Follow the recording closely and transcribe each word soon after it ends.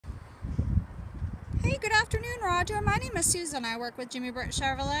Hey, good afternoon, Roger. My name is Susan. I work with Jimmy Britt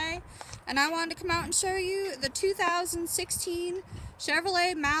Chevrolet, and I wanted to come out and show you the 2016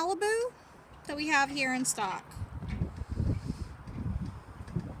 Chevrolet Malibu that we have here in stock.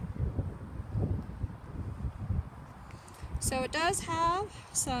 So it does have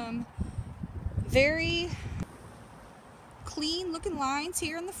some very clean looking lines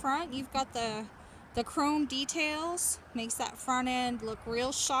here in the front. You've got the chrome details, makes that front end look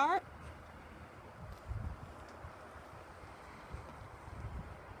real sharp.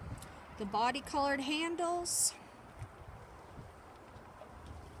 The body colored handles,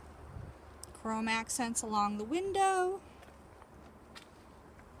 chrome accents along the window,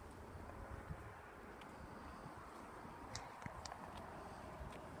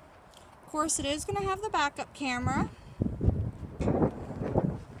 of course it is going to have the backup camera.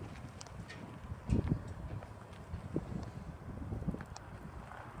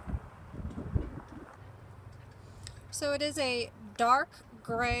 So it is a dark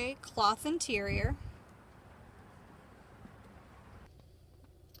gray cloth interior.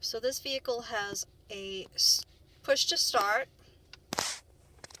 So this vehicle has a push to start,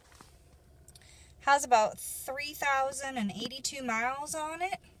 has about 3,082 miles on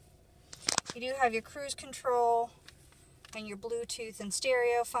it. You do have your cruise control and your Bluetooth and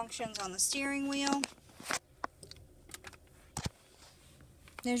stereo functions on the steering wheel.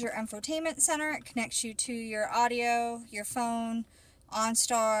 There's your infotainment center. It connects you to your audio, your phone,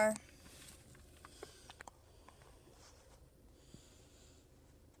 OnStar.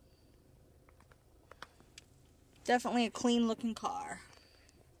 Definitely a clean looking car.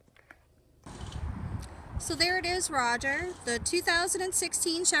 So there it is, Roger, the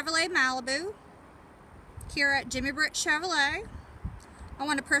 2016 Chevrolet Malibu here at Jimmy Britt Chevrolet. I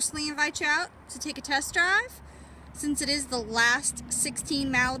want to personally invite you out to take a test drive since it is the last 16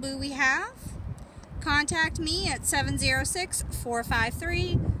 Malibu we have. Contact me at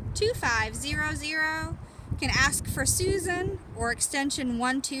 706-453-2500. You can ask for Susan or extension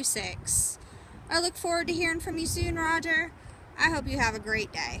 126. I look forward to hearing from you soon, Roger. I hope you have a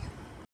great day.